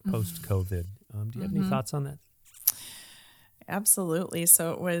post-COVID. Do you have any thoughts on that? Absolutely.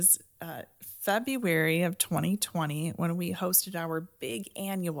 So it was February of 2020 when we hosted our big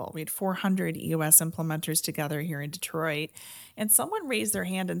annual. We had 400 EOS implementers together here in Detroit. And someone raised their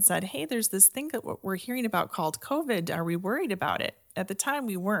hand and said, hey, there's this thing that we're hearing about called COVID. Are we worried about it? At the time,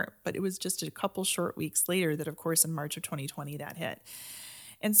 we weren't, but it was just a couple short weeks later that, of course, in March of 2020, that hit.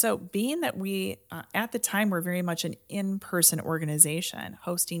 And so being that we, at the time, were very much an in-person organization,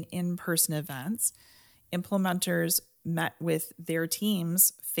 hosting in-person events, implementers met with their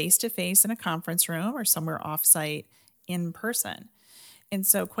teams face-to-face in a conference room or somewhere offsite in person. And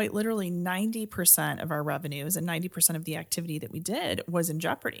so quite literally 90% of our revenues and 90% of the activity that we did was in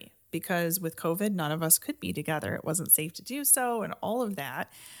jeopardy because with COVID, none of us could be together. It wasn't safe to do so and all of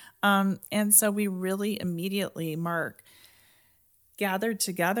that. And so we really immediately, Mark, gathered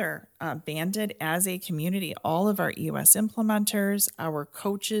together, banded as a community, all of our EOS implementers, our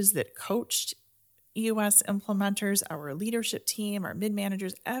coaches that coached EOS implementers, our leadership team, our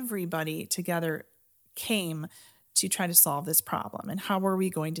mid-managers, everybody together came to try to solve this problem. And how are we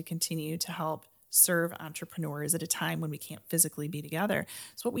going to continue to help serve entrepreneurs at a time when we can't physically be together?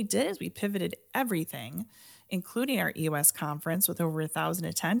 So what we did is we pivoted everything, including our EOS conference with over 1,000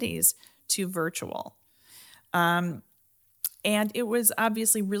 attendees, to virtual. And it was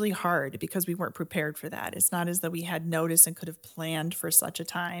obviously really hard because we weren't prepared for that. It's not as though we had notice and could have planned for such a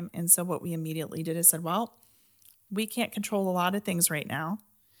time. And so what we immediately did is said, well, we can't control a lot of things right now,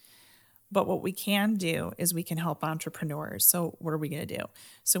 but what we can do is we can help entrepreneurs. So what are we going to do?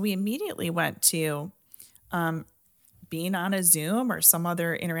 So we immediately went to being on a Zoom or some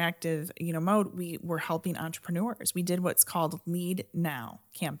other interactive, mode. We were helping entrepreneurs. We did what's called Lead Now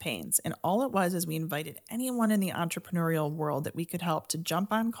campaigns. And all it was is we invited anyone in the entrepreneurial world that we could help to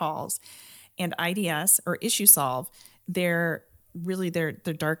jump on calls and IDS or issue solve their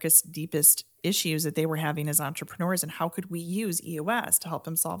darkest, deepest issues that they were having as entrepreneurs, and how could we use EOS to help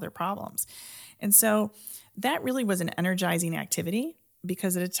them solve their problems. And so that really was an energizing activity,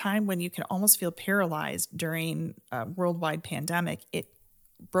 because at a time when you can almost feel paralyzed during a worldwide pandemic, it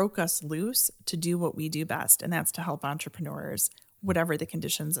broke us loose to do what we do best, and that's to help entrepreneurs, whatever the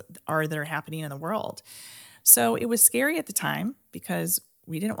conditions are that are happening in the world. So it was scary at the time because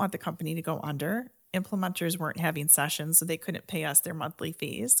we didn't want the company to go under. Implementers weren't having sessions, so they couldn't pay us their monthly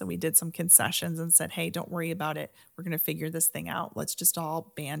fees. So we did some concessions and said, hey, don't worry about it. We're going to figure this thing out. Let's just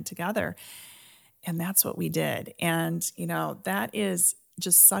all band together. And that's what we did. And, that is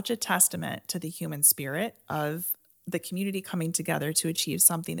just such a testament to the human spirit of the community coming together to achieve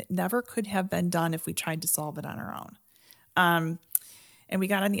something that never could have been done if we tried to solve it on our own. And we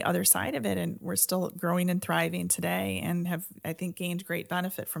got on the other side of it, and we're still growing and thriving today, and have, I think, gained great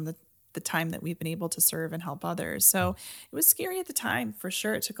benefit from the time that we've been able to serve and help others. So it was scary at the time, for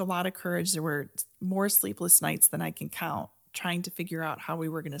sure. It took a lot of courage. There were more sleepless nights than I can count, trying to figure out how we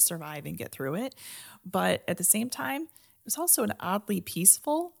were going to survive and get through it. But at the same time, it was also an oddly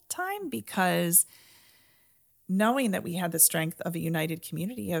peaceful time, because knowing that we had the strength of a united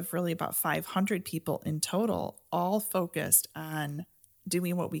community of really about 500 people in total, all focused on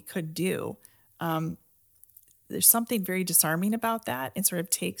doing what we could do, there's something very disarming about that, and sort of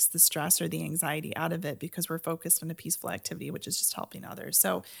takes the stress or the anxiety out of it, because we're focused on a peaceful activity, which is just helping others.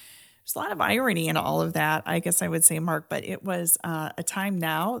 So there's a lot of irony in all of that, I guess I would say, Mark, but it was a time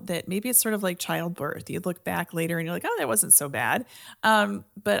now that maybe it's sort of like childbirth. You look back later and you're like, oh, that wasn't so bad.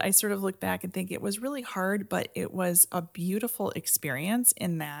 But I sort of look back and think it was really hard, but it was a beautiful experience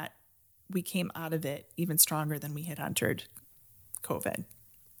in that we came out of it even stronger than we had entered COVID.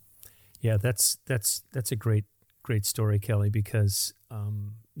 Yeah, that's a great story, Kelly, because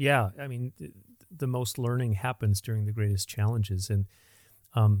the most learning happens during the greatest challenges, and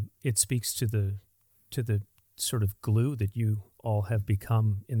it speaks to the sort of glue that you all have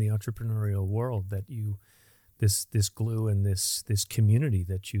become in the entrepreneurial world, that this glue and this community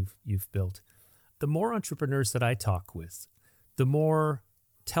that you've built. The more entrepreneurs that I talk with, the more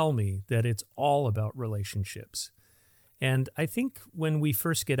tell me that it's all about relationships. And I think when we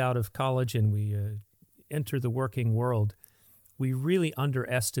first get out of college and we enter the working world, we really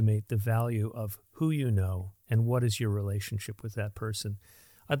underestimate the value of who you know and what is your relationship with that person.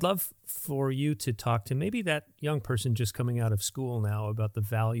 I'd love for you to talk to maybe that young person just coming out of school now about the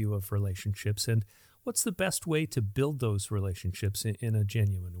value of relationships, and what's the best way to build those relationships in a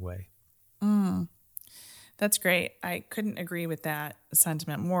genuine way. That's great. I couldn't agree with that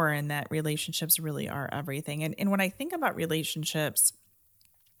sentiment more, in that relationships really are everything. And when I think about relationships,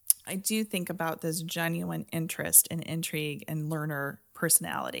 I do think about this genuine interest and intrigue and learner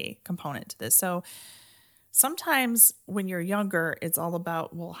personality component to this. So sometimes when you're younger, it's all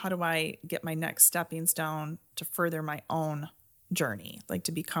about, well, how do I get my next stepping stone to further my own journey, like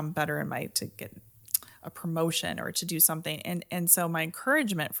to become better to get a promotion or to do something. And so my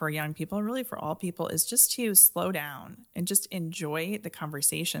encouragement for young people, really for all people, is just to slow down and just enjoy the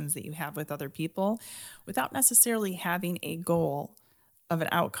conversations that you have with other people without necessarily having a goal of an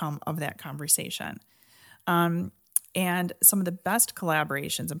outcome of that conversation. And some of the best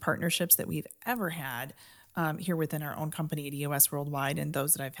collaborations and partnerships that we've ever had here within our own company at EOS Worldwide, and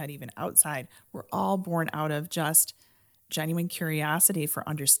those that I've had even outside, were all born out of just genuine curiosity for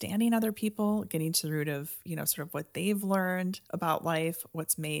understanding other people, getting to the root of, sort of what they've learned about life,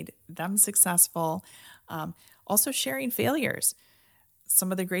 what's made them successful. Also sharing failures.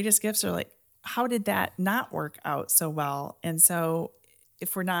 Some of the greatest gifts are like, how did that not work out so well? And so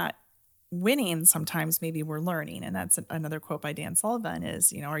if we're not winning, sometimes maybe we're learning. And that's another quote by Dan Sullivan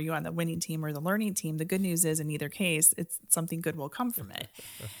is, are you on the winning team or the learning team? The good news is, in either case, it's something good will come from it.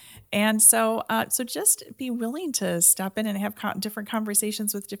 And so just be willing to step in and have different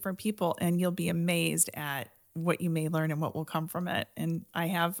conversations with different people, and you'll be amazed at what you may learn and what will come from it. And I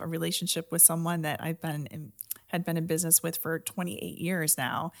have a relationship with someone that had been in business with for 28 years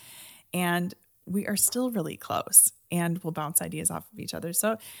now, and we are still really close and we'll bounce ideas off of each other.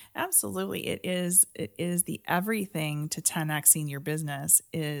 So absolutely, it is the everything to 10xing your business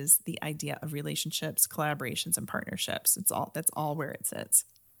is the idea of relationships, collaborations, and partnerships. That's all where it sits.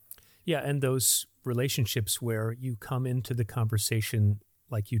 Yeah, and those relationships where you come into the conversation,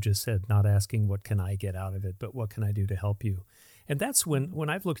 like you just said, not asking what can I get out of it, but what can I do to help you? And that's when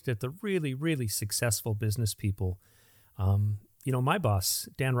I've looked at the really, really successful business people. My boss,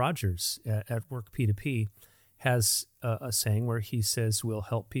 Dan Rogers at Work P2P, has a saying where he says, we'll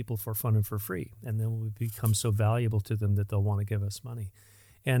help people for fun and for free. And then we become so valuable to them that they'll want to give us money.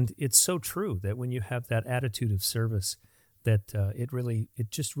 And it's so true that when you have that attitude of service, that it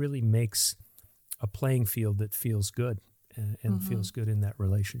just really makes a playing field that feels good and feels good in that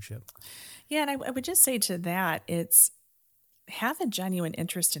relationship. Yeah, and I would just say to that, it's have a genuine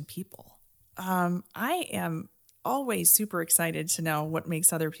interest in people. I am always super excited to know what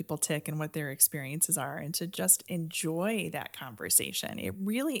makes other people tick and what their experiences are, and to just enjoy that conversation. It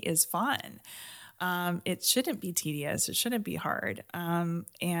really is fun. It shouldn't be tedious. It shouldn't be hard.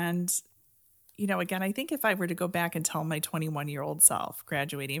 Again, I think if I were to go back and tell my 21-year-old self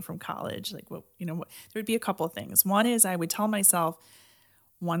graduating from college, there would be a couple of things. One is I would tell myself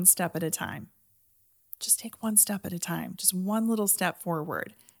one step at a time. Just take one step at a time, just one little step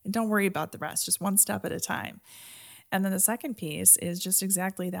forward, and don't worry about the rest, just one step at a time. And then the second piece is just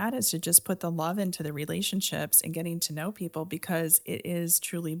exactly that, is to just put the love into the relationships and getting to know people, because it is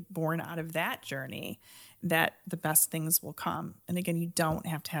truly born out of that journey that the best things will come. And again, you don't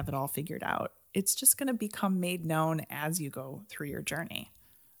have to have it all figured out. It's just going to become made known as you go through your journey.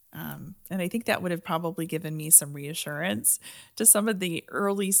 And I think that would have probably given me some reassurance to some of the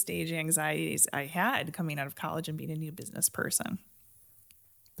early stage anxieties I had coming out of college and being a new business person.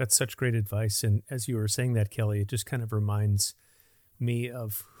 That's such great advice. And as you were saying that, Kelly, it just kind of reminds me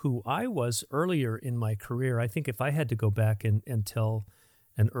of who I was earlier in my career. I think if I had to go back and tell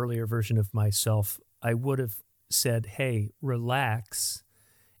an earlier version of myself, I would have said, hey, relax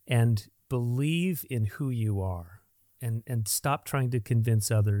and believe in who you are, and stop trying to convince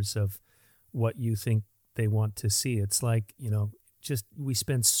others of what you think they want to see. It's like, just we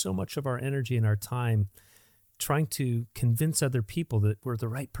spend so much of our energy and our time trying to convince other people that we're the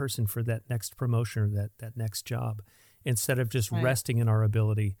right person for that next promotion or that next job, instead of just resting in our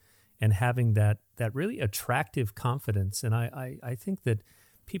ability and having that really attractive confidence. And I think that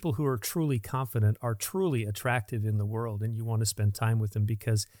people who are truly confident are truly attractive in the world, and you want to spend time with them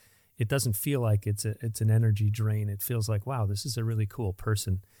because it doesn't feel like it's an energy drain. It feels like, wow, this is a really cool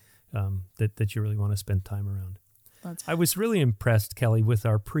person that you really want to spend time around. I was really impressed, Kelly, with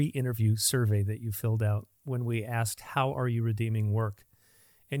our pre-interview survey that you filled out when we asked, how are you redeeming work?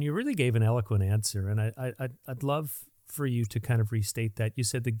 And you really gave an eloquent answer. And I'd love for you to kind of restate that. You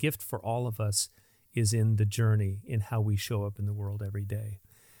said the gift for all of us is in the journey, in how we show up in the world every day.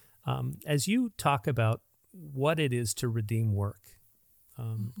 As you talk about what it is to redeem work,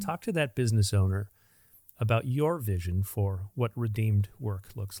 talk to that business owner about your vision for what redeemed work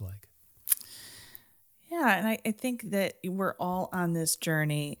looks like. Yeah, and I think that we're all on this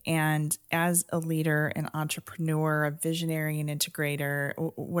journey. And as a leader, an entrepreneur, a visionary, an integrator,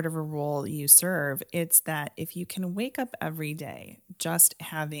 whatever role you serve, it's that if you can wake up every day just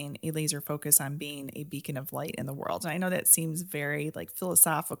having a laser focus on being a beacon of light in the world. And I know that seems very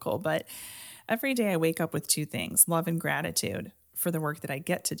philosophical, but every day I wake up with two things: love and gratitude for the work that I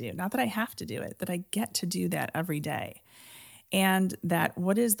get to do. Not that I have to do it, that I get to do that every day. And that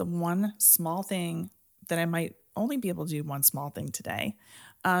what is the one small thing that I might only be able to do one small thing today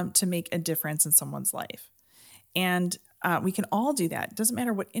to make a difference in someone's life. And we can all do that. It doesn't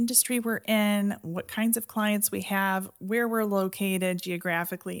matter what industry we're in, what kinds of clients we have, where we're located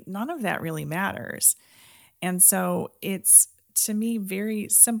geographically. None of that really matters. And so it's, to me, very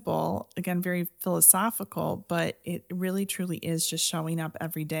simple, again, very philosophical, but it really truly is just showing up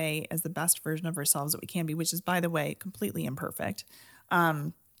every day as the best version of ourselves that we can be, which is, by the way, completely imperfect.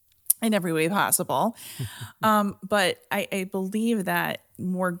 In every way possible. But I believe that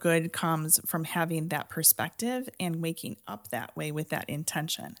more good comes from having that perspective and waking up that way with that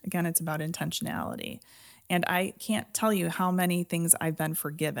intention. Again, it's about intentionality. And I can't tell you how many things I've been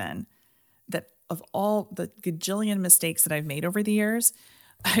forgiven, that of all the gajillion mistakes that I've made over the years,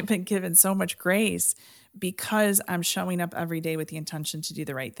 I've been given so much grace because I'm showing up every day with the intention to do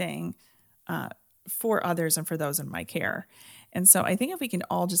the right thing for others and for those in my care. And so I think if we can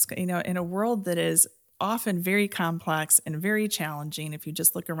all just, in a world that is often very complex and very challenging, if you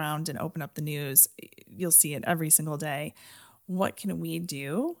just look around and open up the news, you'll see it every single day. What can we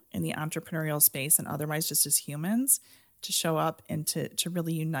do in the entrepreneurial space and otherwise just as humans to show up and to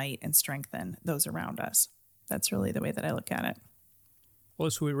really unite and strengthen those around us? That's really the way that I look at it. Well,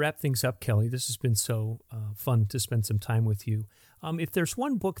 as we wrap things up, Kelly, this has been so fun to spend some time with you. If there's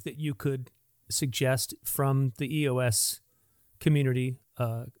one book that you could suggest from the EOS community,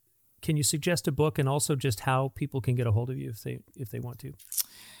 can you suggest a book, and also just how people can get a hold of you if they want to?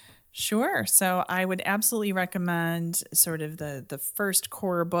 Sure. So I would absolutely recommend sort of the first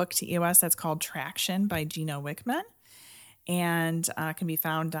core book to EOS that's called Traction by Gino Wickman, and can be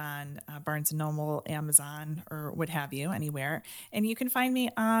found on Barnes & Noble, Amazon, or what have you, anywhere. And you can find me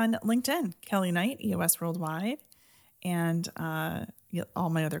on LinkedIn, Kelly Knight, EOS Worldwide, and all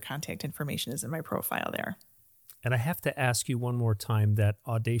my other contact information is in my profile there. And I have to ask you one more time, that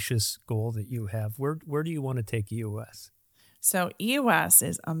audacious goal that you have, where do you want to take EOS? So EOS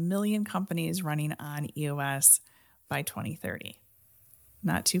is 1 million companies running on EOS by 2030.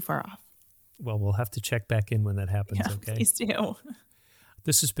 Not too far off. Well, we'll have to check back in when that happens, Yeah, okay? please do.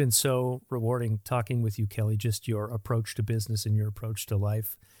 This has been so rewarding talking with you, Kelly, just your approach to business and your approach to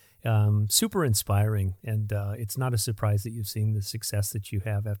life. Super inspiring, and it's not a surprise that you've seen the success that you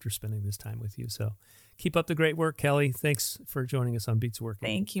have after spending this time with you. So keep up the great work, Kelly. Thanks for joining us on Beats Working.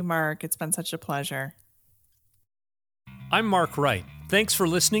 Thank you, Mark. It's been such a pleasure. I'm Mark Wright. Thanks for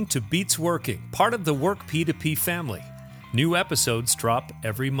listening to Beats Working, part of the Work P2P family. New episodes drop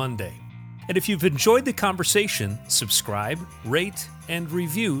every Monday. And if you've enjoyed the conversation, subscribe, rate, and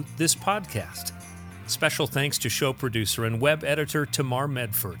review this podcast. Special thanks to show producer and web editor Tamar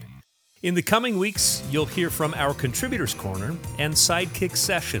Medford. In the coming weeks, you'll hear from our Contributors Corner and Sidekick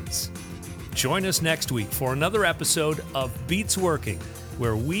Sessions. Join us next week for another episode of Beats Working,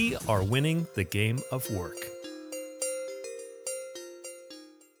 where we are winning the game of work.